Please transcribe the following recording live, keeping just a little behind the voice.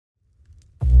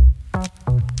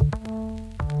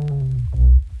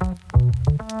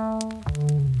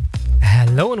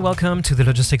and welcome to the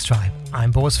Logistics Tribe. I'm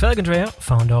Boris Felgendreher,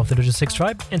 founder of the Logistics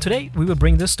Tribe, and today we will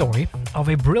bring the story of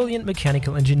a brilliant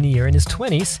mechanical engineer in his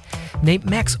 20s named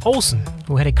Max Olson,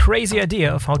 who had a crazy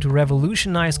idea of how to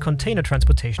revolutionize container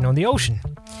transportation on the ocean.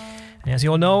 And as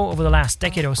you all know, over the last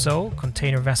decade or so,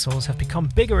 container vessels have become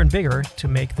bigger and bigger to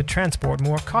make the transport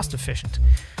more cost efficient.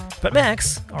 But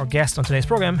Max, our guest on today's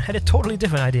program, had a totally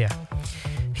different idea.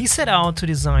 He set out to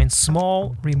design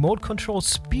small, remote-controlled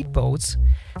speedboats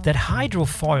that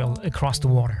hydrofoil across the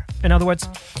water. In other words,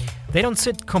 they don't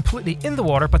sit completely in the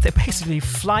water, but they basically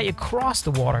fly across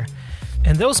the water.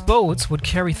 And those boats would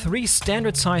carry 3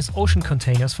 standard-sized ocean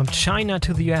containers from China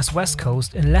to the US West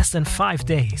Coast in less than 5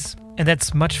 days. And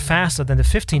that's much faster than the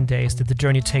 15 days that the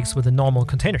journey takes with a normal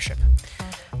container ship.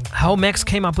 How Max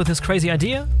came up with this crazy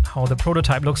idea, how the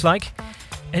prototype looks like,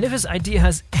 and if his idea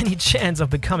has any chance of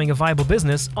becoming a viable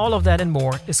business, all of that and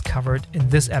more is covered in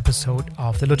this episode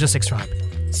of the Logistics Tribe.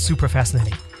 Super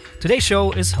fascinating. Today's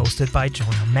show is hosted by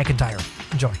Jonah McIntyre.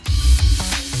 Enjoy.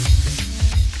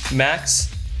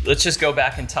 Max, let's just go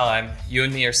back in time. You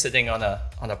and me are sitting on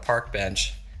a park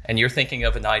bench, and you're thinking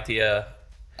of an idea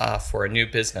for a new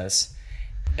business.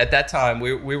 At that time,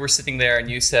 we were sitting there, and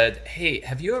you said, "Hey,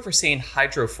 have you ever seen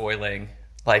hydrofoiling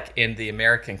like in the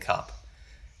American Cup?"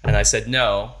 And I said,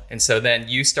 no. And so then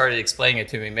you started explaining it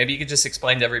to me. Maybe you could just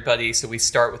explain to everybody so we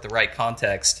start with the right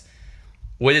context.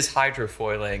 What is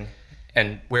hydrofoiling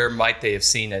and where might they have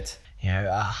seen it?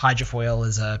 Hydrofoil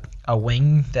is a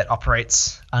wing that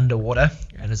operates underwater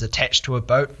and is attached to a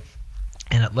boat,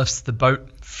 and it lifts the boat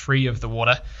free of the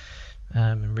water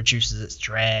and reduces its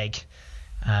drag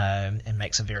and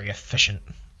makes a very efficient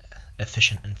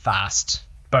and fast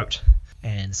boat.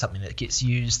 And something that gets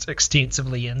used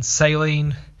extensively in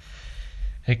sailing.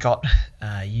 It got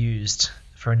used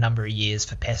for a number of years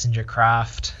for passenger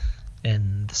craft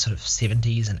in the sort of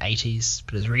 70s and 80s,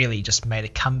 but has really just made a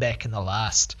comeback in the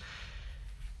last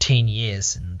 10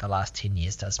 years, and the last 10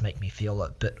 years does make me feel a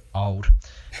bit old.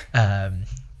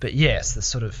 But yeah, it's the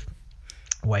sort of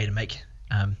way to make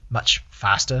much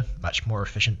faster, much more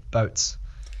efficient boats.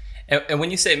 And when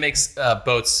you say it makes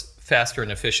boats faster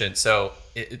and efficient, so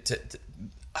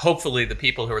hopefully the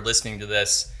people who are listening to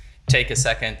this take a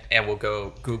second and will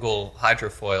go Google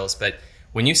hydrofoils. But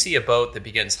when you see a boat that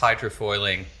begins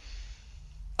hydrofoiling,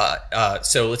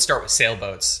 so let's start with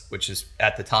sailboats, which is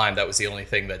at the time, that was the only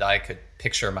thing that I could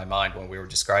picture in my mind when we were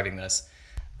describing this.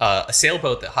 A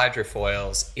sailboat that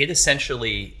hydrofoils, it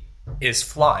essentially is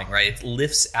flying, right? It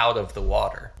lifts out of the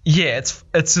water. Yeah,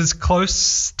 it's as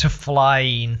close to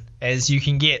flying as you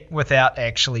can get without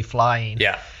actually flying.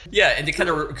 Yeah, and to kind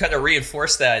of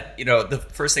reinforce that, the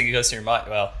first thing that goes through your mind,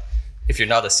 well, if you're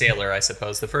not a sailor, I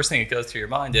suppose, the first thing that goes through your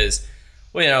mind is,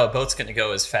 well, a boat's going to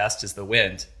go as fast as the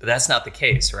wind. But that's not the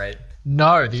case, right?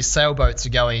 No, these sailboats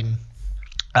are going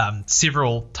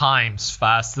several times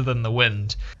faster than the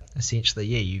wind. Essentially,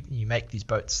 you make these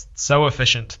boats so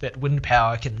efficient that wind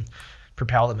power can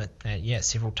propel them at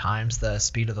several times the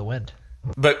speed of the wind.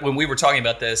 But when we were talking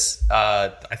about this,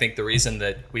 I think the reason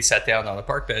that we sat down on the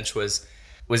park bench was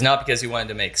not because you wanted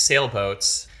to make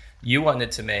sailboats. You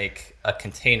wanted to make a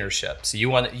container ship. So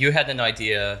you had an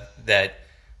idea that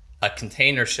a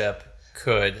container ship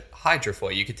could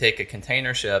hydrofoil. You could take a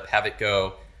container ship, have it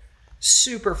go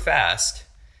super fast,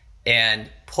 and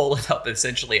pull it up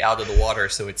essentially out of the water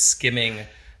so it's skimming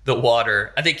the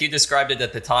water. I think you described it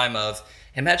at the time of,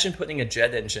 imagine putting a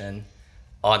jet engine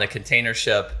on a container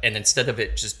ship, and instead of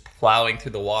it just plowing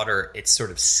through the water, it's sort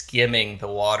of skimming the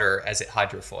water as it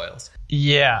hydrofoils.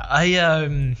 Yeah,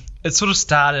 it sort of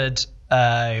started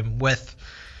with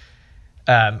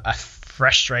a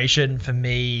frustration for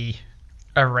me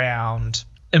around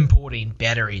importing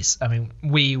batteries. I mean,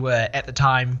 we were at the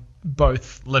time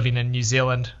both living in New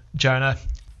Zealand, Jonah.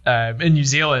 In New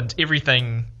Zealand,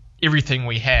 everything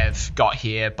we have got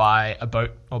here by a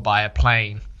boat or by a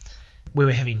plane. We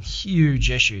were having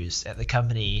huge issues at the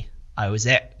company I was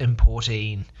at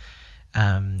importing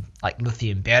like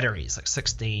lithium batteries, like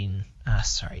 18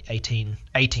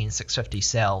 650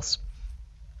 cells.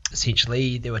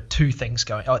 Essentially, there were 2 things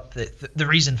going. The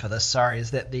reason for this,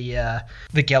 is that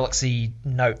the Galaxy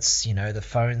Notes, the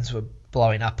phones were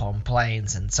blowing up on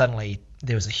planes, and suddenly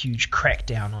there was a huge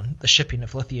crackdown on the shipping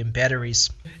of lithium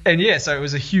batteries. And so it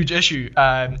was a huge issue.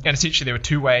 And essentially there were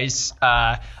 2 ways.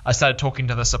 I started talking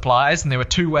to the suppliers, and there were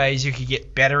 2 ways you could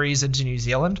get batteries into New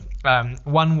Zealand.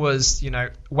 One was,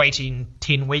 waiting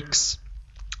 10 weeks,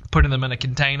 putting them in a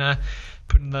container,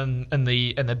 putting them in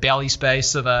the belly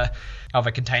space of a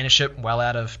container ship well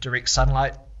out of direct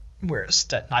sunlight, where it's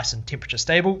nice and temperature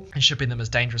stable, and shipping them as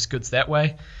dangerous goods that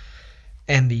way.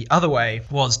 And the other way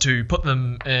was to put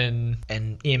them in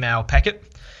an email packet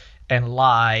and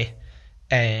lie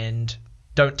and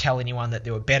don't tell anyone that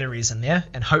there were batteries in there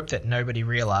and hope that nobody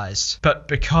realized. But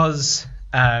because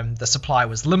the supply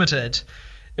was limited,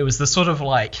 it was the sort of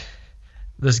like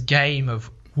this game of,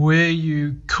 were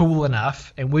you cool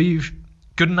enough and were you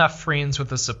good enough friends with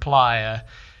the supplier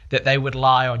that they would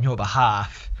lie on your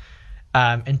behalf?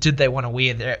 And did they want to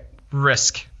wear that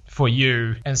risk for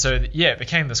you? And so, it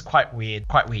became this quite weird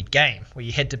game where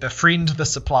you had to befriend the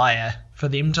supplier for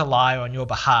them to lie on your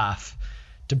behalf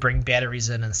to bring batteries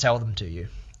in and sell them to you,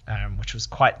 which was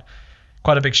quite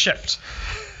a big shift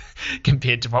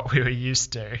compared to what we were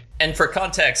used to. And for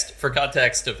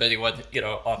context of anyone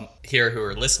on here who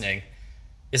are listening,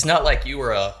 it's not like you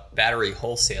were a battery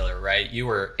wholesaler, right? You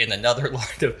were in another line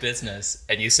of business,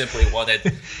 and you simply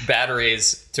wanted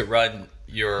batteries to run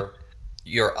your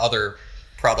other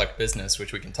product business,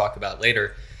 which we can talk about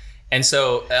later. And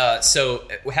so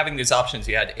having these options,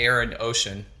 you had air and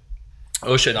ocean.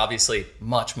 Ocean, obviously,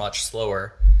 much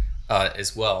slower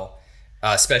as well,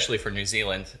 especially for New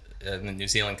Zealand. In the New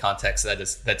Zealand context,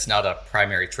 that's not a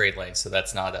primary trade lane, so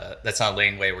that's not a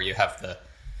laneway where you have the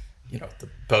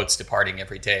boats departing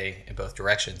every day in both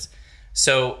directions.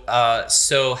 So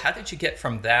how did you get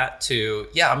from that to,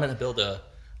 I'm going to build a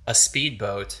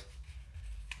speedboat?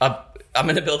 I'm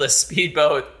going to build a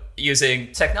speedboat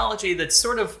using technology that's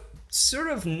sort of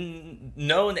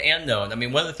known and known. I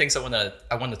mean, one of the things I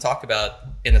want to talk about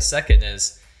in a second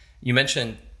is, you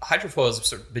mentioned hydrofoils have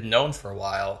sort of been known for a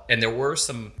while, and there were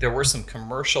some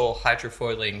commercial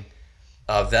hydrofoiling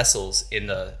vessels in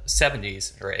the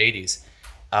 70s or 80s.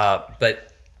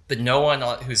 But no one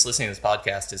who's listening to this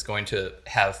podcast is going to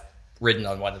have ridden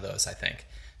on one of those, I think.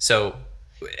 So,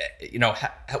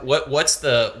 what was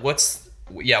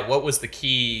the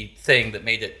key thing that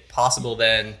made it possible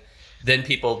then? Then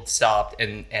people stopped,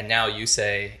 and now you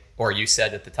say, or you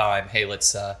said at the time, hey,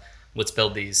 let's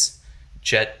build these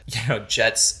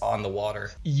jets on the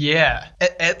water. Yeah,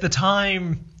 at the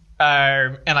time,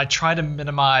 and I try to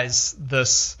minimize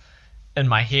this in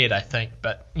my head, I think,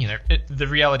 but the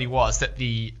reality was that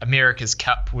the America's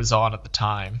Cup was on at the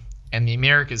time, and the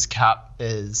America's Cup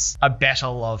is a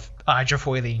battle of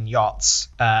hydrofoiling yachts.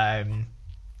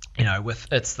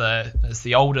 It's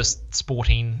the oldest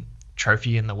sporting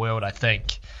trophy in the world, I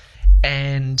think,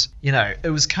 and it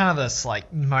was kind of this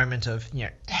like moment of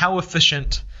how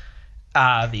efficient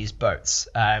are these boats.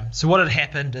 So what had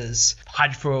happened is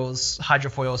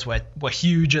hydrofoils were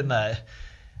huge in the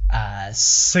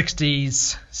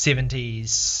 60s,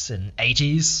 70s, and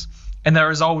 80s, and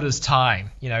they're as old as time.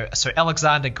 So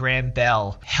Alexander Graham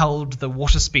Bell held the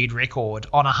water speed record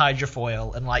on a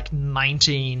hydrofoil in like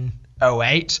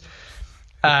 1908.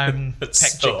 Fact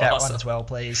check that awesome one as well,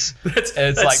 please. It's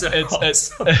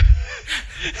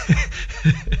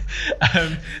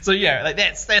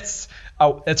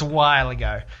a while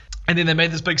ago. And then they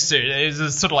made this big suit. It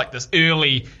was sort of like this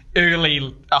early,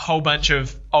 a whole bunch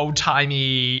of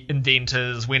old-timey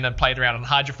inventors went and played around on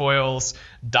hydrofoils,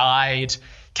 died,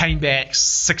 came back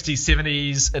 60s,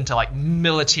 70s into like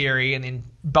military, and then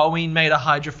Boeing made a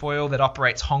hydrofoil that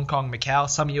operates Hong Kong, Macau.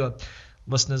 Some of your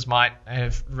listeners might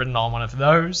have ridden on one of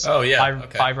those. Oh, yeah.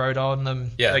 I rode on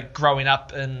them growing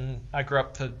up, and I grew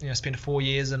up to spend 4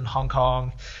 years in Hong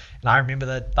Kong. And I remember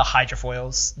the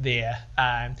hydrofoils there.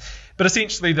 But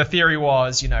essentially the theory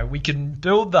was, we can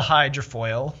build the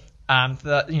hydrofoil.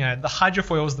 The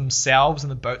hydrofoils themselves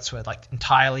and the boats were like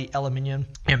entirely aluminium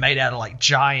and made out of like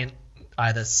giant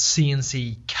either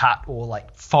CNC cut or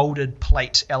like folded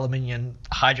plate aluminium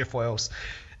hydrofoils.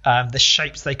 The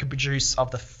shapes they could produce of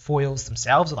the foils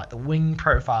themselves, or like the wing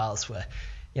profiles, were,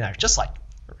 just like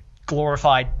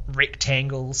glorified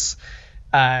rectangles.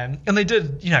 And they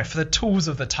did, for the tools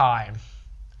of the time,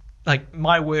 like,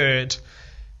 my word,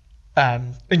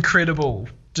 incredible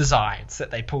designs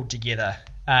that they pulled together.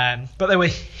 But they were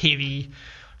heavy,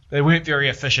 they weren't very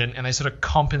efficient, and they sort of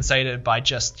compensated by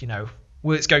just,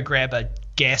 let's go grab a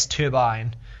gas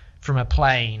turbine from a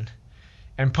plane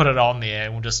and put it on there,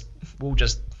 and we'll just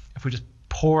if we just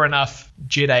pour enough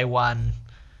Jet A1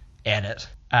 at it,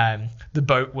 the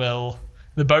boat will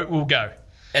go.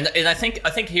 And I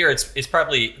think here it's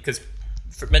probably because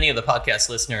for many of the podcast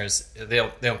listeners, they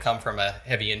don't come from a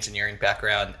heavy engineering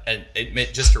background. And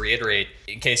just to reiterate,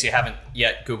 in case you haven't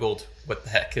yet Googled what the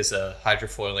heck is a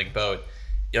hydrofoiling boat,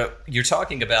 you're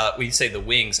talking about, when you say the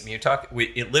wings, I mean,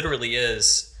 it literally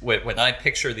is, when I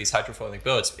picture these hydrofoiling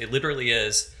boats, it literally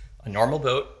is a normal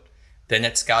boat. Then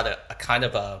it's got a kind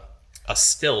of a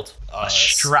stilt. A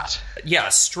strut. Yeah,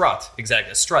 a strut,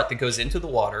 exactly. A strut that goes into the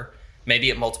water,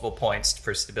 maybe at multiple points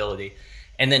for stability.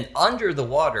 And then under the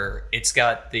water, it's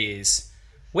got these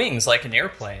wings like an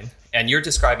airplane. And you're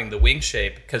describing the wing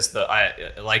shape because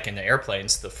like in the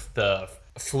airplanes, the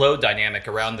flow dynamic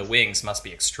around the wings must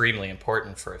be extremely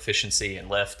important for efficiency and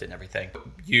lift and everything.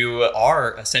 You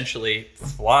are essentially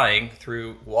flying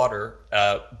through water,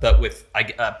 but with, I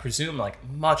presume, like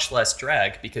much less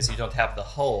drag because you don't have the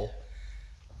hull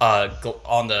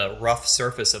on the rough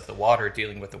surface of the water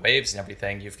dealing with the waves and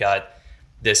everything. You've got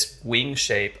this wing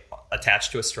shape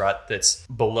attached to a strut that's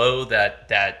below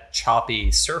that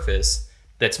choppy surface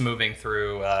that's moving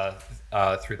through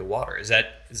the water. Is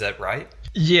that right?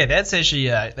 Yeah, that's actually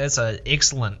that's an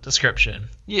excellent description.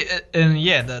 Yeah, and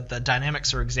yeah, the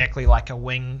dynamics are exactly like a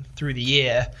wing through the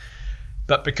air,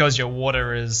 but because your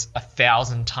water is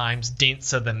 1,000 times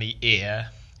denser than the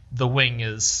air, the wing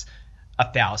is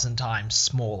 1,000 times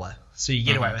smaller. So you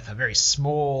get away with a very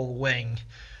small wing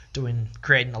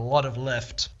creating a lot of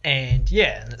lift, and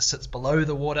and it sits below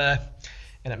the water.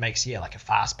 And it makes, like a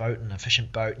fast boat, an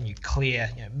efficient boat, and you clear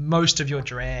most of your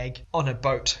drag on a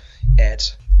boat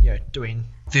at, doing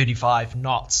 35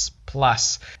 knots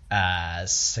plus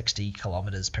 60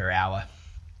 kilometers per hour.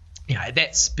 At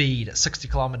that speed, at 60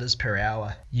 kilometers per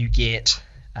hour, you get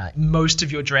most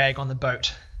of your drag on the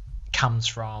boat comes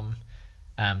from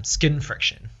skin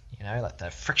friction, like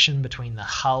the friction between the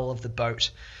hull of the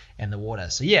boat and the water.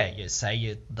 So you say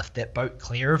you lift that boat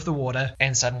clear of the water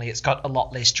and suddenly it's got a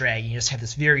lot less drag. You just have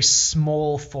this very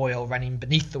small foil running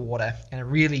beneath the water and a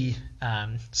really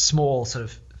small sort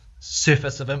of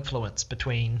surface of influence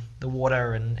between the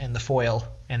water and the foil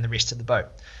and the rest of the boat.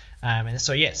 And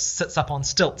so sits up on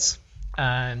stilts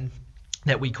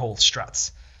that we call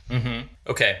struts. Mm-hmm.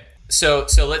 Okay. So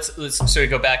let's sort of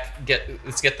go back.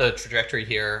 Let's get the trajectory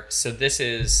here. So this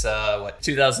is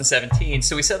 2017.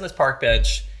 So we sat on this park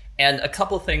bench. And a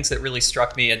couple of things that really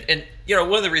struck me, and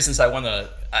one of the reasons I want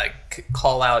to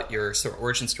call out your sort of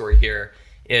origin story here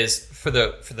is for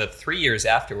the 3 years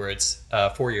afterwards,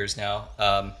 4 years now,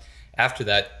 after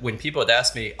that, when people had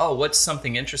asked me, oh, what's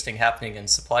something interesting happening in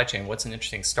supply chain? What's an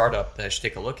interesting startup that I should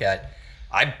take a look at?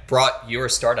 I brought your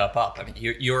startup up. I mean,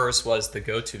 yours was the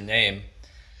go-to name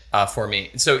for me.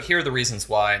 And so here are the reasons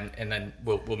why, and then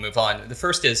we'll move on. The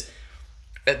first is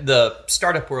the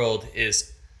startup world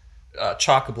is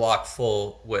chock-a-block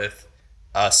full with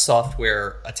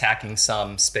software attacking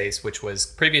some space which was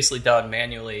previously done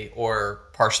manually or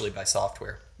partially by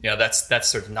software. That's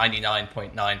sort of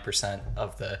 99.9%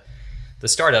 of the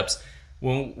startups.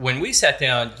 When we sat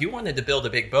down, you wanted to build a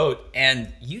big boat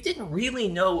and you didn't really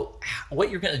know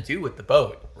what you're going to do with the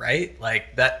boat, right?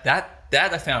 Like that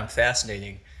I found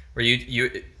fascinating, where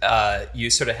you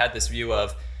sort of had this view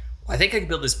of, well, I think I could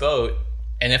build this boat,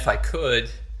 and if I could,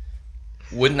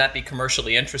 wouldn't that be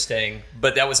commercially interesting?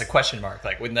 But that was a question mark.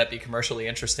 Like, wouldn't that be commercially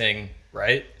interesting,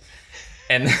 right?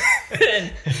 And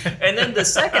then the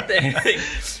second thing,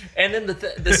 and then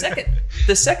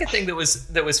the second thing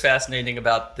that was fascinating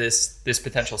about this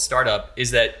potential startup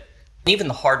is that even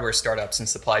the hardware startups in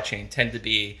supply chain tend to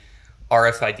be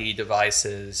RFID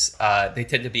devices. They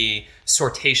tend to be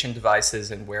sortation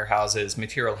devices in warehouses,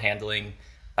 material handling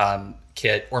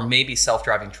kit, or maybe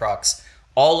self-driving trucks.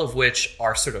 All of which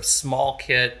are sort of small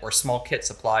kit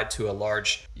supplied to a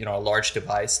large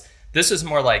device. This is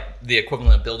more like the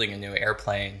equivalent of building a new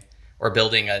airplane or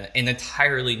building an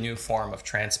entirely new form of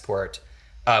transport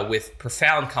with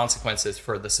profound consequences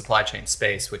for the supply chain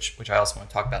space, which I also want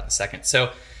to talk about in a second.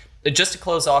 So just to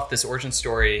close off this origin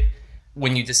story,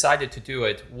 when you decided to do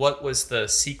it, what was the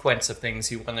sequence of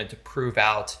things you wanted to prove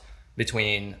out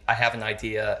between I have an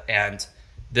idea and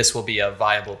this will be a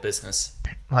viable business?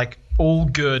 Like all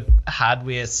good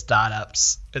hardware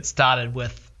startups, it started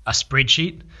with a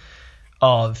spreadsheet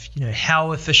of,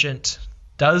 how efficient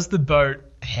does the boat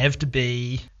have to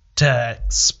be to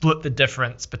split the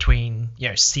difference between,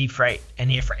 sea freight and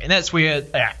air freight. And that's where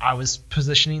I was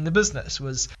positioning the business,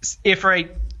 was air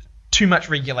freight, too much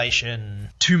regulation,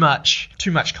 too much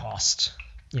cost,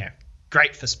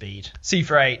 great for speed. Sea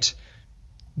freight,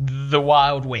 the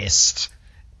Wild West.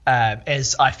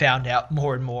 As I found out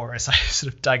more and more as I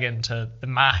sort of dug into the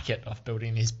market of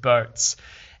building these boats,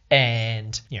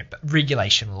 and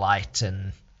regulation light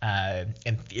and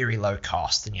very low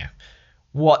cost, and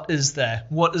what is the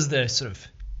sort of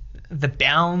the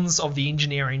bounds of the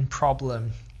engineering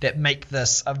problem that make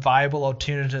this a viable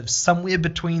alternative somewhere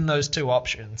between those two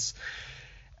options.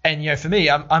 And for me,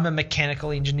 I'm a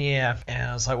mechanical engineer,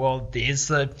 and I was like, well, here's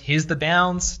the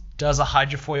bounds. Does a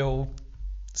hydrofoil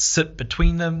sit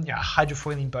between them? A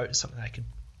hydrofoiling boat is something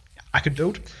I could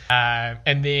build.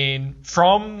 And then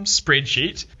from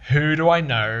spreadsheet, who do I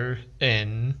know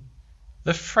in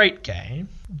the freight game?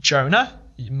 Jonah,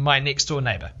 my next door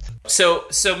neighbor. So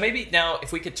maybe now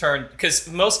if we could turn, because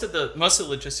most of the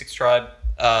Logistics Tribe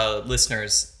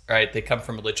listeners, right, they come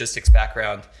from a logistics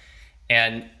background,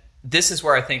 and this is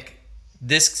where I think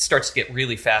this starts to get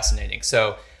really fascinating.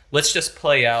 So let's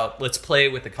play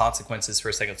with the consequences for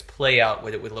a second. Let's play out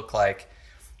what it would look like.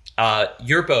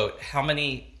 Your boat, how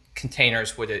many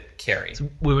containers would it carry? So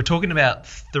we were talking about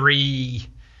 3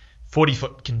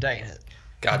 40-foot containers.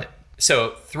 Got it.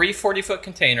 So 3 40-foot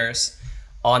containers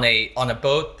on a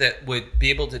boat that would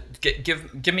be able to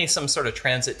give me some sort of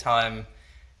transit time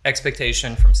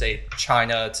expectation from, say,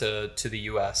 China to the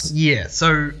US. Yeah,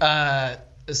 so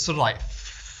it's sort of like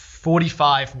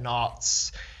 45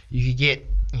 knots. You could get,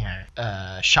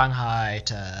 Shanghai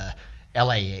to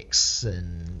LAX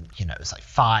and, it's like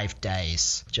 5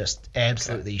 days. Just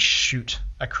absolutely shoot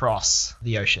across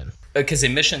the ocean. Because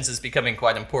emissions is becoming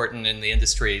quite important in the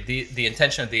industry. The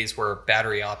intention of these were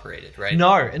battery operated, right?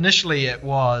 No, initially it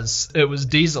was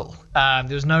diesel. There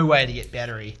was no way to get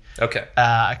battery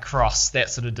across that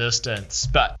sort of distance.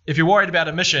 But if you're worried about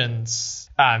emissions,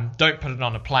 don't put it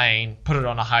on a plane, put it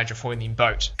on a hydrofoiling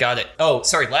boat. Got it. Oh,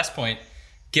 sorry, last point.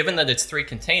 Given that it's 3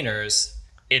 containers,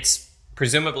 it's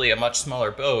presumably a much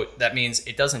smaller boat. That means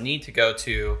it doesn't need to go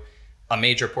to a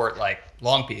major port like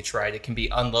Long Beach, right? It can be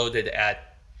unloaded at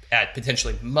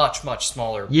potentially much, much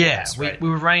smaller ports, right? we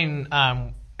were running,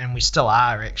 and we still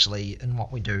are actually, in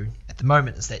what we do at the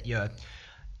moment is that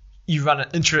you run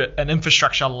an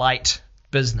infrastructure light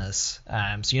business,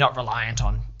 so you're not reliant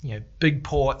on big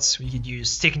ports. We could use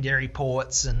secondary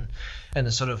ports and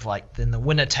the sort of like then the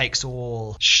winner takes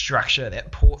all structure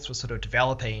that ports were sort of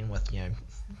developing with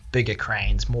bigger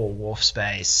cranes, more wharf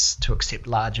space to accept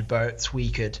larger boats. We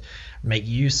could make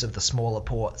use of the smaller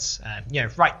ports,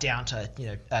 right down to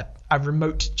a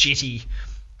remote jetty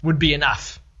would be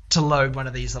enough to load one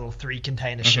of these little 3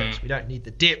 container ships. We don't need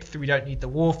the depth, we don't need the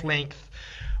wharf length,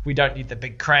 we don't need the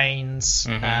big cranes.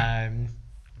 It's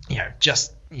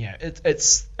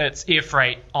air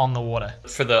freight on the water.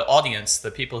 For the audience,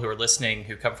 the people who are listening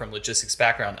who come from logistics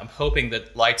background, I'm hoping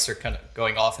that lights are kind of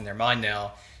going off in their mind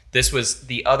now. This was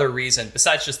the other reason,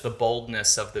 besides just the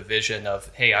boldness of the vision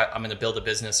of, hey, I'm going to build a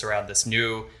business around this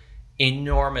new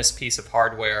enormous piece of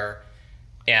hardware,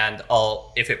 and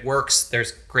if it works,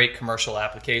 there's great commercial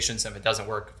applications. And if it doesn't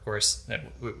work, of course,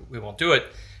 then we won't do it.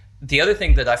 The other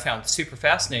thing that I found super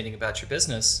fascinating about your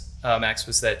business, Max,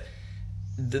 was that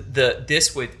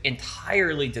this would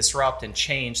entirely disrupt and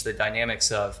change the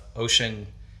dynamics of ocean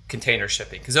container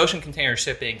shipping, because ocean container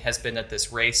shipping has been at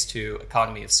this race to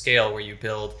economy of scale where you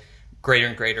build greater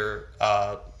and greater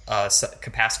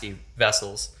capacity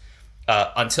vessels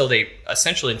until they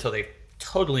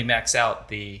totally max out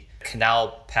the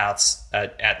canal paths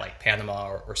at like Panama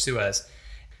or Suez.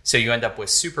 So you end up with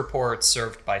super ports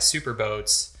served by super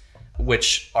boats,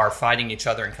 which are fighting each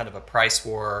other in kind of a price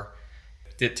war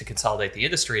to consolidate the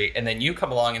industry. And then you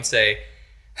come along and say,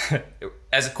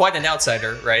 as quite an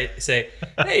outsider, right? Say,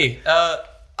 hey,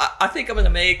 I think I'm going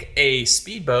to make a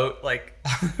speedboat.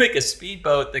 Make a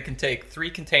speedboat that can take 3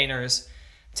 containers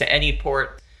to any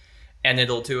port, and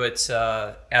it'll do it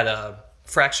at a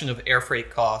fraction of air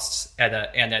freight costs and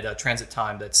at a transit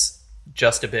time that's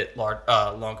just a bit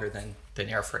longer than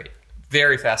air freight.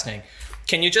 Very fascinating.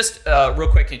 Can you just real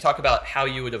quick? Can you talk about how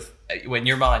you would have, in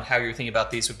your mind, how you were thinking about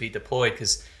these would be deployed?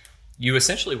 Because you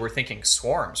essentially were thinking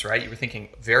swarms, right? You were thinking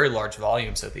very large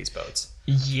volumes of these boats.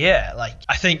 Yeah,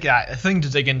 I think a thing to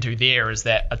dig into there is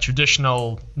that a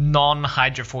traditional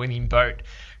non-hydrofoiling boat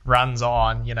runs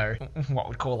on, what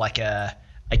we'd call like a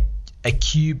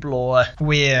cube law,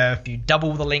 where if you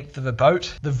double the length of a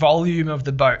boat, the volume of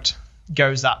the boat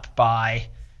goes up by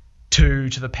 2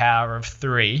 to the power of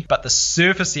 3, but the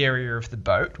surface area of the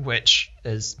boat, which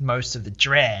is most of the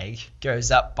drag, goes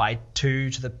up by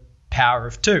 2 to the power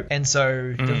of 2. And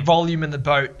so the volume in the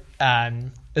boat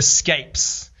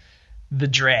escapes the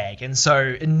drag, and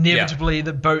so inevitably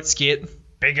the boats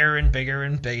get bigger and bigger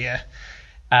and bigger.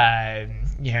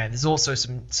 There's also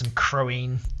some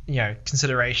crowing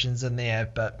considerations in there,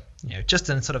 but just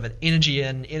in sort of an energy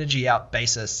in, energy out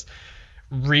basis,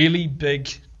 really big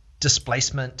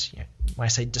displacement. When I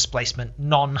say displacement,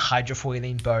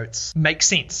 non-hydrofoiling boats make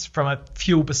sense from a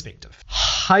fuel perspective.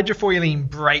 Hydrofoiling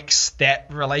breaks that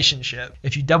relationship.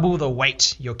 If you double the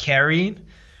weight you're carrying,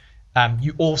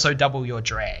 you also double your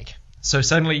drag. So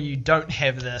suddenly you don't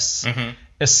have this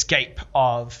escape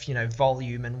of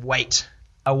volume and weight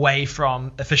away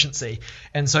from efficiency.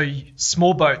 And so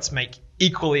small boats make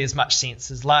equally as much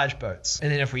sense as large boats.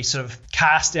 And then if we sort of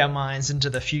cast our minds into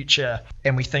the future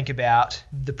and we think about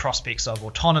the prospects of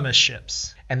autonomous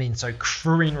ships, and then so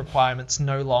crewing requirements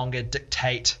no longer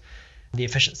dictate the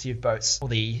efficiency of boats, or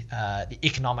the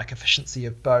economic efficiency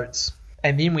of boats.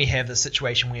 And then we have the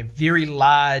situation where very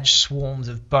large swarms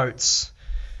of boats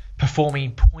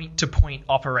performing point-to-point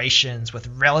operations with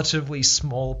relatively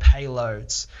small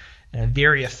payloads in a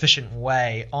very efficient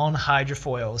way on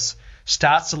hydrofoils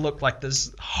starts to look like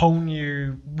this whole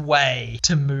new way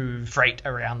to move freight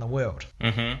around the world.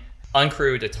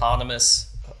 Uncrewed,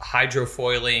 autonomous,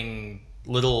 hydrofoiling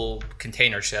little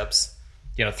container ships,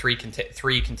 3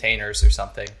 containers or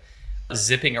something,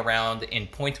 zipping around in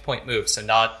point-to-point moves. So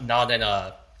not in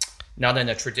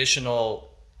a traditional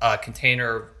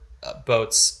container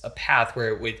boats path where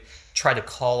it would try to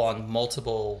call on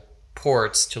multiple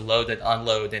ports to load and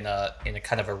unload in a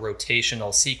kind of a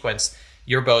rotational sequence.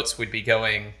 Your boats would be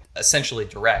going essentially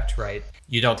direct, right?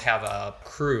 You don't have a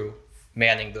crew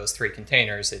manning those 3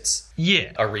 containers. It's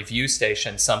a review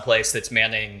station someplace that's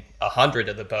manning 100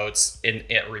 of the boats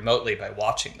remotely by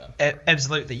watching them.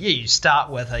 Absolutely, yeah. You start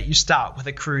with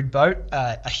a crewed boat.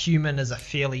 A human is a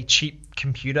fairly cheap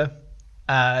computer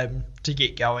to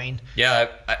get going. Yeah,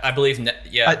 I believe.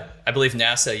 I believe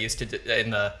NASA used to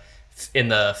in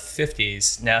the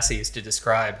 50s. NASA used to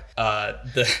describe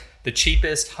the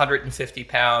cheapest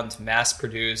 150-pound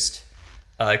mass-produced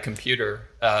computer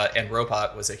and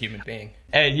robot was a human being.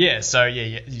 So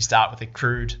you start with a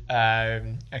crewed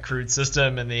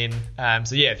system, and then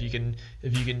if you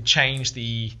can change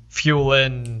the fuel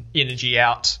in, energy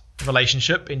out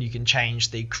relationship, and you can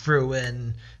change the crew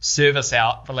in, service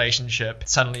out relationship,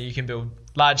 suddenly you can build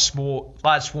large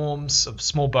swarms of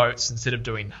small boats instead of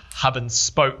doing hub and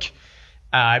spoke.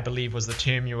 I believe was the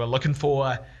term you were looking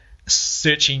for.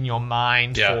 Searching your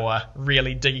mind for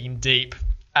really digging deep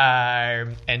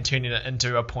and turning it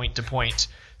into a point-to-point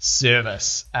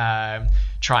service,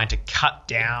 trying to cut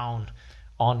down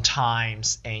on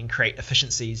times and create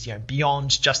efficiencies,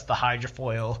 beyond just the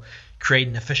hydrofoil,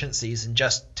 creating efficiencies and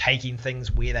just taking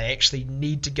things where they actually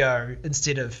need to go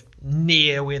instead of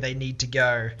near where they need to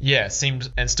go. Yeah, seems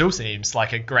and still seems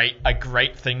like a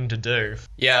great thing to do.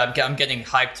 Yeah, I'm getting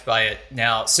hyped by it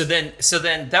now. So then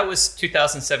that was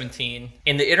 2017.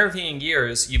 In the intervening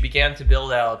years, you began to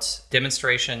build out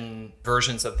demonstration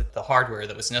versions of the hardware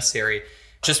that was necessary.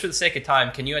 Just for the sake of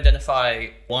time, can you identify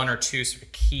 1 or 2 sort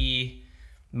of key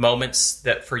moments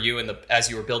that for you as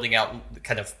you were building out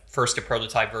kind of first a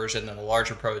prototype version, then a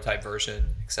larger prototype version,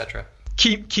 etc.?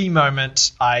 Key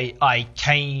moment, I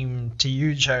came to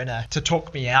you, Jonah, to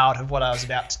talk me out of what I was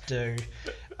about to do,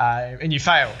 and you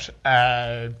failed.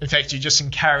 In fact, you just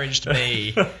encouraged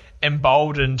me,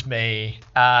 emboldened me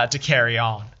to carry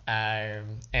on.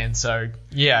 And so,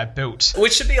 I built.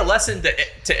 Which should be a lesson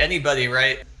to anybody,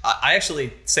 right? I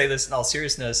actually say this in all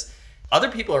seriousness.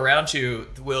 Other people around you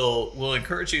will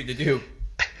encourage you to do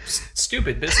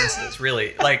stupid businesses,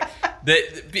 really. Like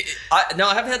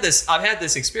I've had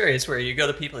this experience where you go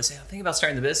to people and say, I'm thinking about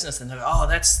starting the business, and they're like, oh,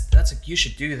 that's you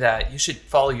should do that. You should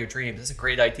follow your dreams. That's a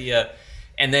great idea.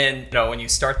 And then, when you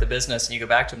start the business and you go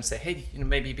back to them and say, hey,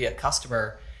 maybe be a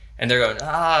customer, and they're going,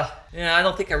 I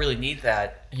don't think I really need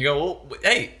that. And you go, well,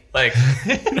 hey,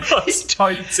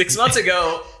 6 months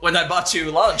ago when I bought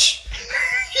you lunch,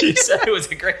 you said it was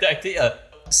a great idea.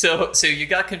 So you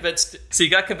got convinced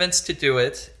to do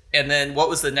it, and then what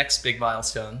was the next big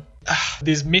milestone?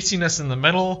 There's messiness in the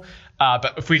middle,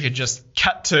 but if we could just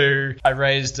cut to, I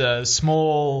raised a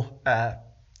small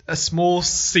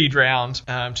seed round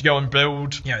to go and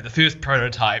build, the first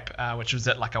prototype, which was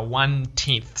at like a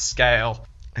 1/10th scale.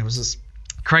 It was this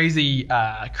crazy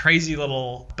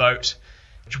little boat,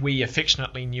 which we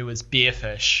affectionately knew as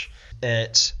Bearfish.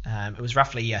 It was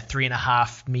roughly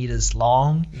 3.5 meters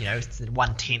long.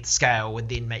 1/10th scale would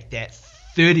then make that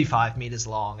 35 meters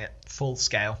long at full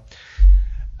scale.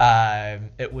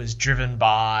 It was driven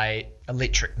by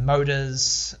electric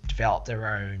motors, developed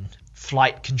their own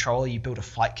flight controller. You built a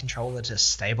flight controller to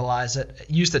stabilize it.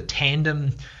 It used a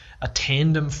tandem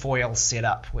foil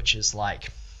setup, which is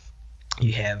like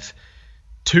you have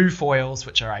 2 foils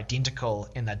which are identical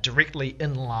and they're directly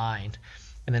in line,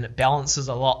 and then it balances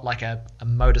a lot like a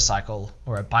motorcycle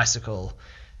or a bicycle,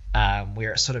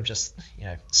 where it sort of just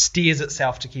steers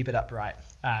itself to keep it upright.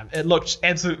 It looked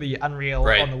absolutely unreal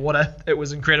on the water. It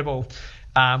was incredible.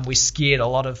 We scared a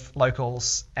lot of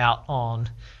locals out on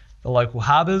the local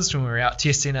harbours when we were out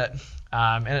testing it,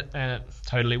 and it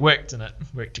totally worked, and it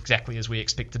worked exactly as we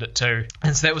expected it to.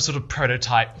 And so that was sort of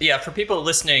prototype. Yeah, for people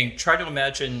listening, try to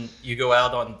imagine you go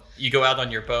out on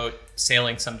your boat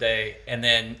sailing someday, and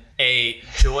then a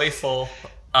joyful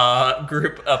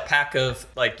a pack of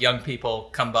like young people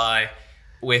come by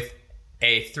with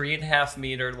a 3.5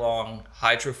 meter long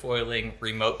hydrofoiling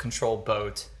remote control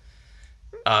boat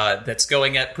that's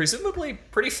going at presumably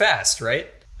pretty fast, right?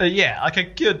 Yeah, like a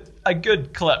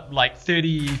good clip, like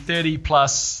 30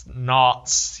 plus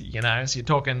knots, so you're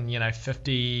talking,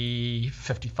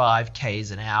 55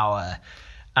 Ks an hour,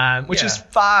 which is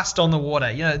fast on the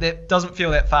water. That doesn't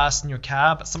feel that fast in your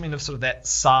car, but something of sort of that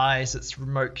size, it's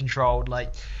remote controlled.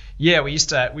 Like, yeah, we used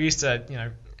to,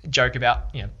 joke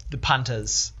about, the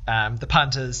punters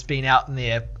being out in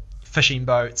their fishing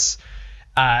boats,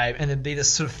 and there'd be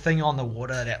this sort of thing on the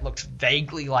water that looked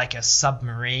vaguely like a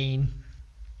submarine.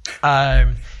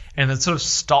 And they'd sort of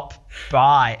stop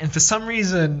by, and for some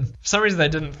reason they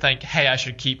didn't think, hey, I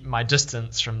should keep my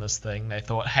distance from this thing. They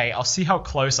thought, hey, I'll see how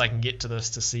close I can get to this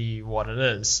to see what it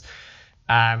is.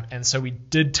 And so we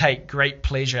did take great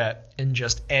pleasure in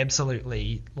just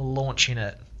absolutely launching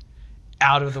it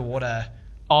out of the water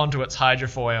onto its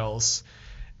hydrofoils.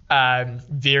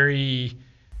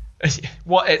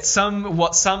 What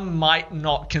some might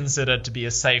not consider to be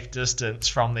a safe distance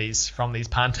from these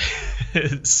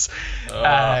punters.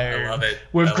 I love it.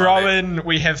 We've grown.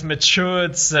 We have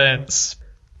matured since.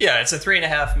 Yeah, it's a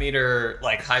 3.5 meter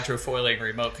like hydrofoiling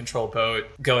remote control boat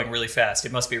going really fast.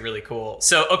 It must be really cool.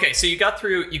 So so you got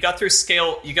through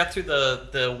scale. You got through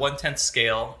the 1/10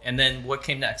 scale, and then what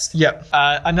came next? Yep,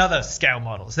 another scale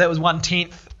model. So that was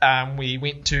 1/10. We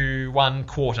went to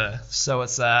 1/4. So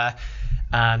it's so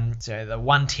the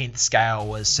 1/10 scale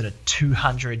was sort of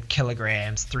 200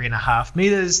 kilograms, 3.5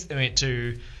 meters. We went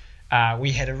to,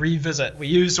 we had a revisit. We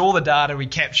used all the data we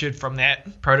captured from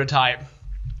that prototype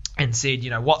and said,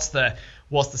 what's the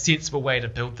sensible way to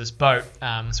build this boat?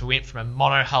 So we went from a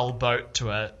monohull boat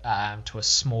to a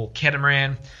small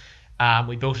catamaran.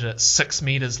 We built it at 6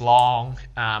 meters long,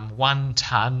 1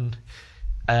 ton.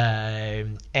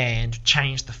 And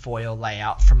changed the foil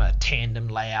layout from a tandem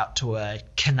layout to a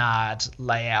canard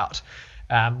layout.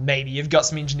 Maybe you've got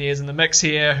some engineers in the mix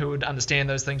here who would understand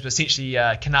those things, but essentially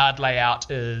a canard layout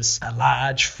is a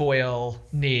large foil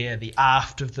near the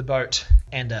aft of the boat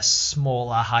and a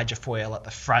smaller hydrofoil at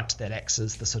the front that acts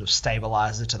as the sort of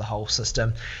stabilizer to the whole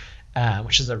system,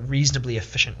 which is a reasonably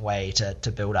efficient way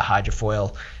to build a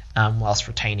hydrofoil whilst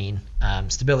retaining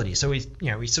stability. So we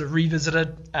sort of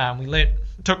revisited, we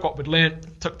took what we'd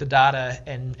learned, took the data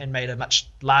and made a much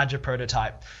larger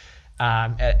prototype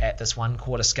at this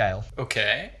 1/4 scale.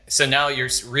 Okay, so now you're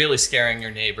really scaring your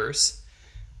neighbors.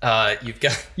 You've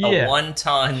got a 1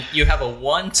 ton. You have a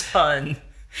 1 ton.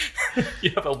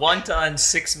 You have a 1 ton,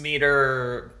 6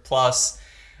 meter plus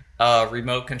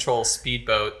remote control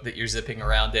speedboat that you're zipping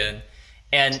around in,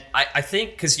 and I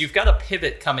think because you've got a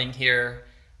pivot coming here.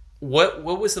 What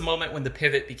was the moment when the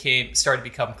pivot started to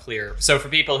become clear? So for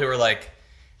people who are like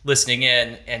listening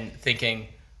in and thinking,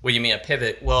 what do you mean a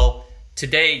pivot? Well,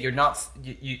 today you're not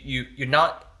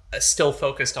still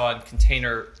focused on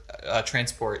container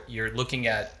transport. You're looking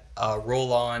at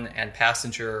roll-on and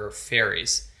passenger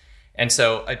ferries. And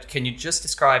so can you just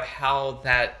describe how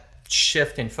that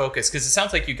shift in focus, because it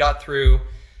sounds like you got through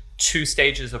 2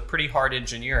 stages of pretty hard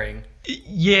engineering.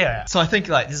 Yeah. So I think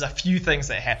there's a few things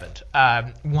that happened.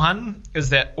 One is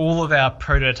that all of our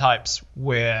prototypes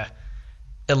were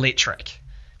electric,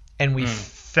 and we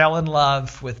fell in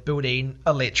love with building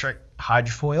electric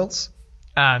hydrofoils.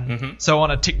 So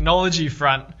on a technology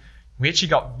front, we actually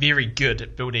got very good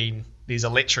at building these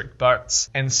electric boats.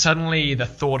 And suddenly the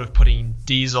thought of putting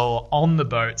diesel on the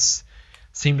boats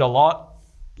seemed a lot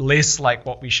less like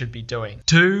what we should be doing.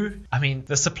 2,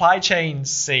 the supply chain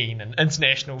scene and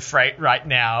international freight right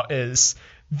now is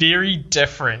very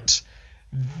different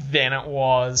than it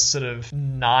was sort of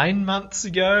 9 months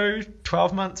ago,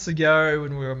 12 months ago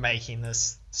when we were making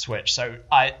this switch. So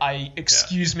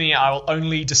excuse me, I will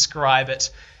only describe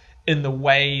it in the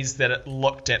ways that it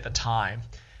looked at the time.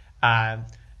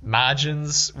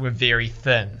 Margins were very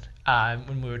thin.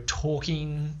 When we were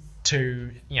talking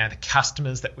to the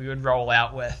customers that we would roll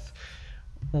out with,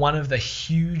 one of the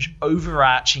huge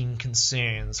overarching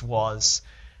concerns was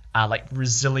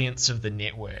resilience of the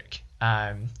network.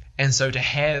 And so to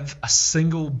have a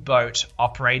single boat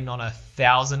operating on a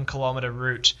 1,000-kilometer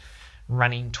route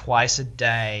running once a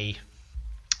day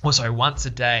was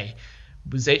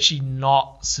actually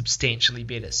not substantially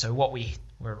better. So what we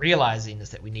were realizing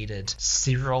is that we needed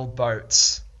several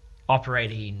boats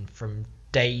operating from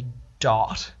day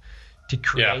dot to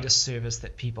create a service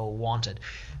that people wanted.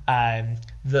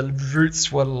 The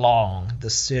routes were long. The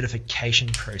certification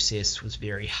process was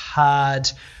very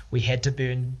hard. We had to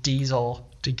burn diesel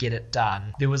to get it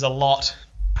done. There was a lot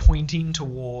pointing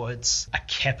towards a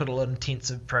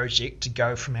capital-intensive project to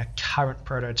go from our current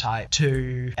prototype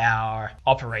to our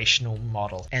operational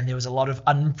model. And there was a lot of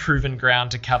unproven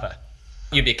ground to cover.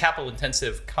 You'd be a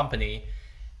capital-intensive company,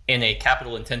 in a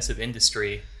capital intensive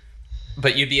industry,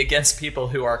 but you'd be against people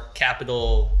who are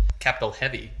capital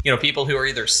heavy. People who are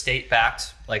either state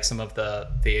backed, like some of the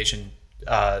Asian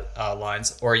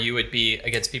lines, or you would be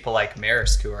against people like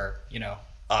Maersk, who are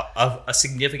a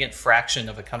significant fraction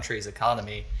of a country's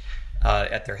economy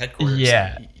at their headquarters.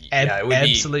 It would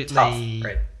absolutely be tough,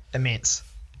 right? Immense,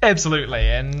 absolutely,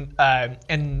 and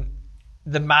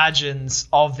the margins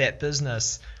of that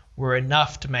business were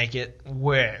enough to make it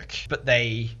work, but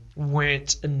they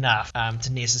weren't enough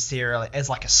to necessarily, as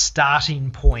like a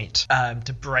starting point,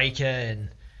 to break in.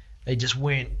 They just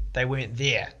weren't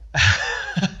there.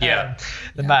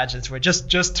 The margins were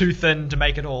just too thin to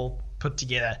make it all put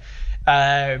together.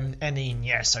 And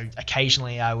then so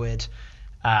occasionally I would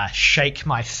shake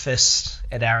my fist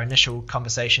at our initial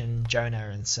conversation, Jonah,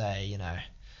 and say,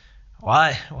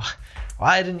 why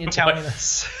didn't you tell me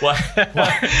this?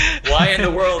 Why in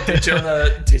the world did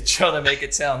Jonah make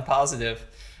it sound positive?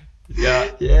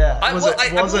 Yeah. I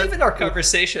believe in our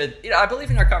conversation. I believe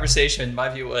in our conversation. My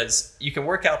view was, you can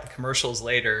work out the commercials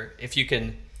later. If you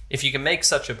can make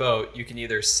such a boat, you can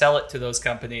either sell it to those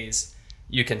companies,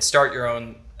 you can start your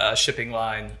own shipping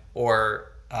line,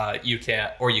 or you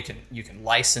can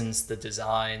license the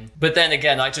design. But then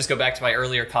again, I just go back to my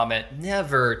earlier comment: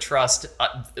 never trust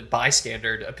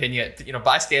bystander opinion.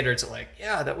 Bystanders are like,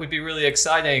 yeah, that would be really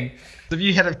exciting. If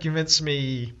you had convinced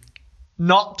me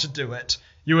not to do it,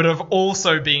 you would have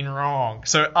also been wrong.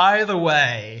 So either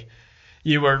way,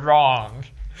 you were wrong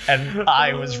and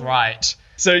I was right.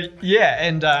 So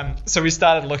so we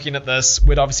started looking at this.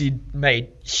 We'd obviously made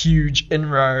huge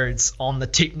inroads on the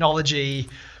technology.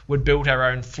 We'd built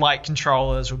our own flight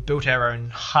controllers. We'd built our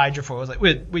own hydrofoils. Like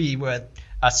we were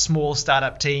a small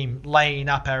startup team laying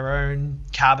up our own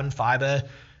carbon fiber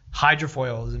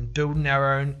hydrofoils and building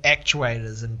our own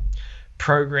actuators and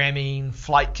programming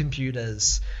flight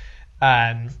computers.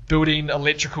 Building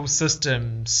electrical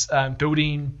systems,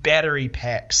 building battery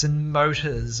packs and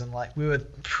motors, and we were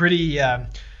pretty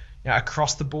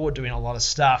across the board doing a lot of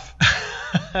stuff.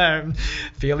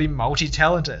 Fairly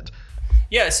multi-talented.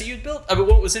 Yeah, so you built.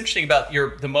 What was interesting about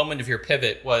the moment of your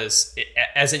pivot was,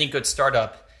 as any good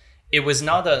startup, it was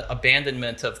not an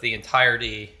abandonment of the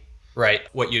entirety, right?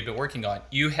 What you'd been working on.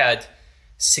 You had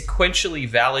sequentially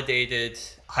validated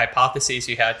hypotheses.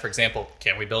 You had, for example,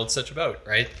 can we build such a boat,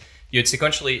 right? You had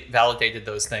sequentially validated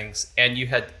those things, and you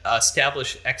had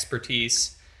established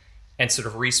expertise and sort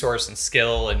of resource and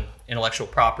skill and intellectual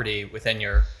property within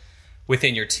your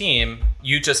team.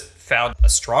 You just found a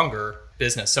stronger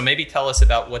business. So maybe tell us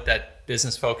about what that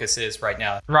business focus is right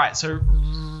now. Right. So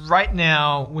right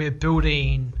now we're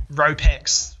building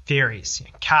RoPax ferries,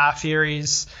 car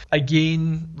ferries.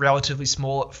 Again, relatively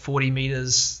small at 40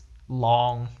 meters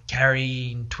long,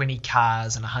 carrying 20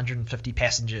 cars and 150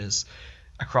 passengers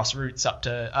across routes up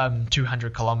to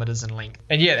 200 kilometers in length.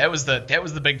 And that was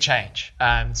the big change.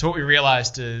 So what we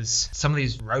realized is some of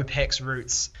these RoPax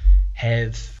routes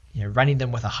have, running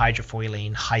them with a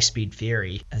hydrofoiling high-speed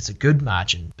ferry is a good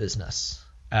margin business.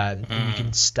 And you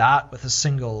can start with a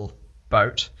single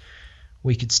boat.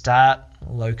 We could start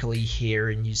locally here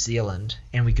in New Zealand,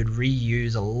 and we could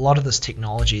reuse a lot of this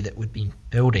technology that we'd been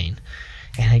building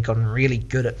and had gotten really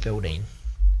good at building,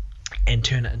 and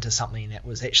turn it into something that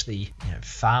was actually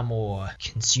far more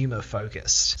consumer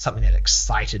focused, something that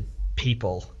excited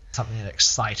people, something that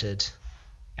excited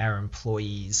our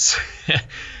employees.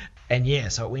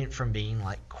 And so it went from being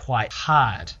quite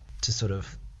hard to sort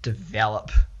of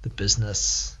develop the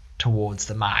business towards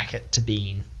the market to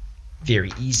being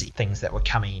very easy. Things that were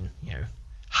coming,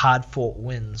 hard fought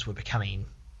wins were becoming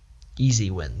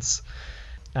easy wins.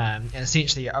 And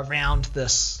essentially around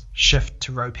this shift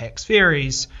to RoPax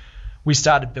ferries, we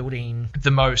started building the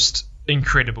most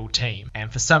incredible team.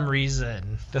 And for some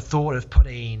reason, the thought of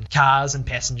putting cars and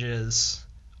passengers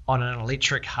on an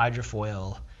electric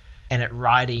hydrofoil and it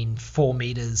riding 4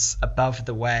 meters above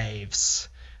the waves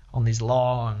on these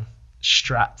long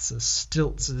struts, as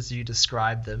stilts as you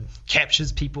describe them,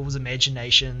 captures people's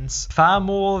imaginations far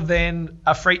more than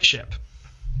a freight ship.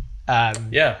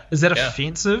 Is that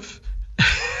offensive?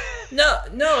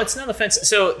 No, it's not offensive.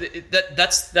 So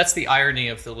that's the irony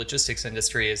of the logistics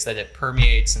industry, is that it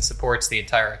permeates and supports the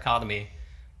entire economy,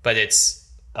 but it's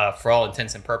for all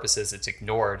intents and purposes, it's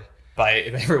ignored by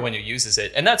everyone who uses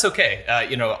it, and that's okay.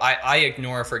 I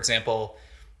ignore, for example,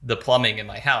 the plumbing in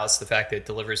my house, the fact that it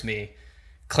delivers me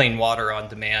clean water on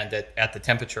demand at the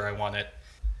temperature I want it.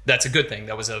 That's a good thing.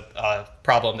 That was a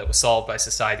problem that was solved by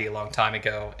society a long time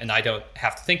ago, and I don't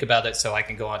have to think about it, so I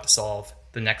can go on to solve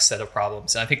the next set of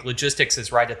problems. And I think logistics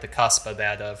is right at the cusp of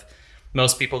that. Of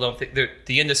most people don't think,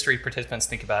 the industry participants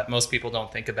think about it. Most people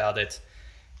don't think about it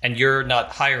and you're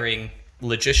not hiring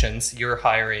logicians, you're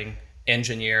hiring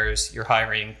engineers, you're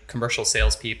hiring commercial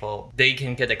salespeople. They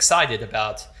can get excited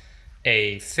about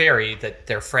a ferry that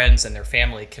their friends and their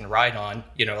family can ride on.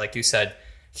 Like you said,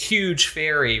 huge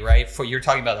ferry, right? You're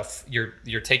talking about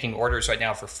you're taking orders right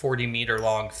now for 40-meter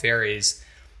long ferries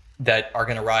that are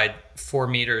going to ride 4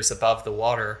 meters above the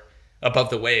water,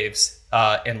 above the waves,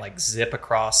 and like zip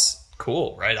across.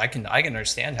 Cool, right? I can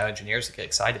understand how engineers get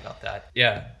excited about that.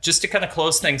 Yeah. Just to kind of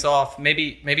close things off,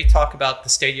 maybe talk about the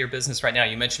state of your business right now.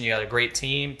 You mentioned you got a great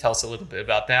team. Tell us a little bit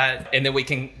about that, and then we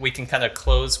can kind of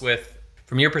close with,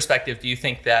 from your perspective, do you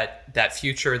think that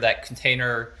future, that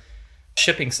container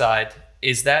shipping side,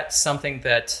 is that something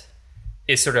that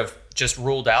is sort of just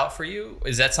ruled out for you?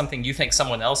 Is that something you think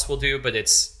someone else will do, but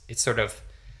it's sort of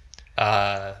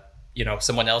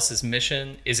someone else's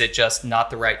mission? Is it just not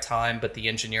the right time, but the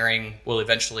engineering will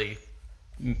eventually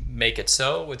make it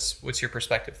so? What's your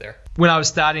perspective there? When I was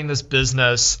starting this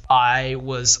business, I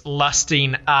was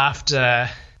lusting after,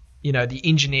 the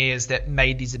engineers that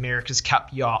made these America's Cup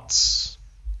yachts.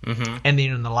 Mm-hmm. And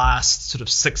then in the last sort of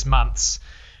 6 months,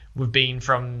 we've been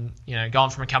gone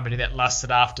from a company that lusted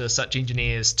after such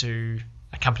engineers to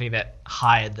a company that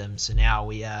hired them. So now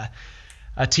we are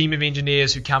a team of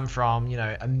engineers who come from,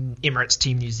 Emirates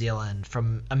Team New Zealand,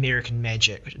 from American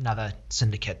Magic, another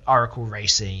syndicate, Oracle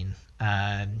Racing,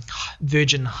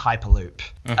 Virgin Hyperloop.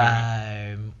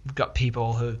 Mm-hmm. We've got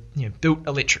people who built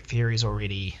electric ferries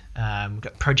already. We've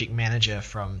got project manager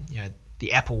from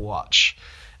the Apple Watch.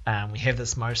 We have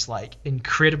this most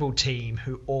incredible team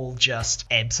who all just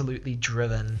absolutely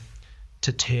driven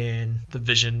to turn the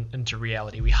vision into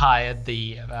reality. We hired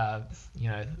the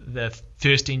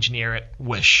first engineer at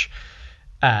Wish,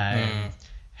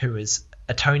 who is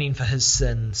atoning for his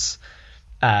sins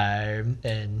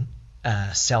in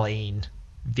selling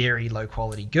very low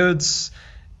quality goods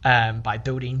by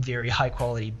building very high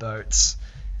quality boats.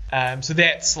 So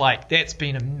that's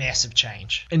been a massive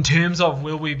change. In terms of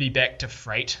will we be back to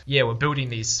freight? Yeah, we're building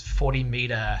these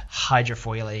 40-meter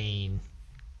hydrofoiling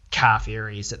car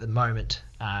ferries at the moment,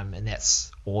 and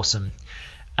that's awesome.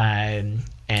 And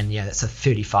that's a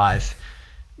 $35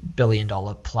 billion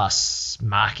plus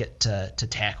market to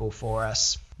tackle for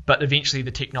us. But eventually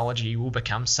the technology will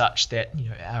become such that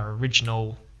our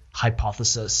original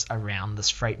hypothesis around this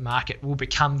freight market will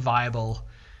become viable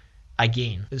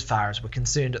again, as far as we're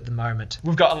concerned at the moment.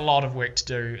 We've got a lot of work to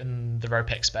do in the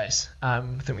RoPack space. I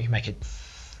think we can make it,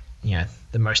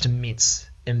 the most immense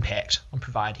impact on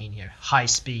providing, high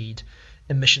speed,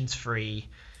 emissions free,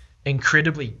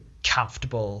 incredibly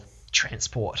comfortable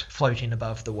transport floating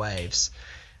above the waves.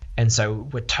 And so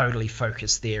we're totally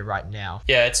focused there right now.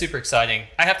 Yeah, it's super exciting.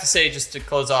 I have to say, just to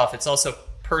close off, it's also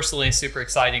personally super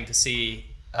exciting to see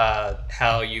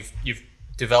how you've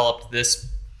developed this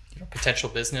potential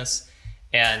business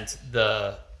and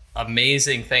the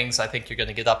amazing things I think you're going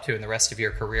to get up to in the rest of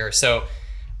your career. So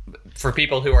for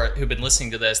people who've been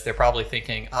listening to this, they're probably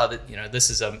thinking, this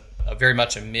is a very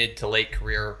much a mid to late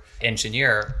career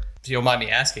engineer. If you don't mind me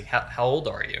asking, how old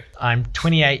are you? I'm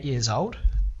 28 years old.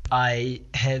 I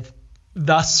have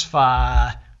thus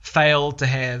far failed to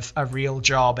have a real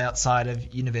job outside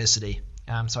of university.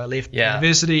 So I left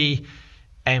university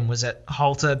and was at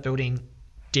Halter building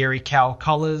dairy cow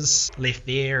collars, left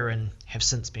there and have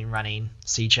since been running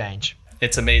Seachange.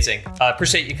 It's amazing. I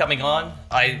appreciate you coming on.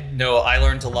 I know I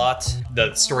learned a lot.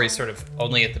 The story's sort of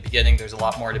only at the beginning. There's a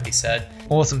lot more to be said.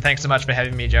 Awesome. Thanks so much for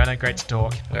having me, Jonah. Great to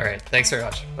talk. All right. Thanks very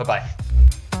much. Bye-bye.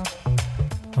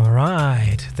 All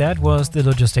right. That was the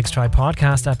Logistics Tribe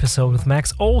podcast episode with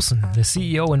Max Olson, the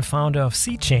CEO and founder of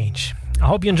Seachange. I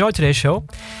hope you enjoyed today's show.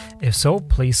 If so,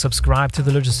 please subscribe to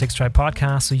the Logistics Tribe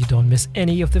podcast so you don't miss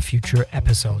any of the future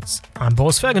episodes. I'm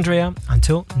Boris Felgendreher.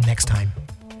 Until next time.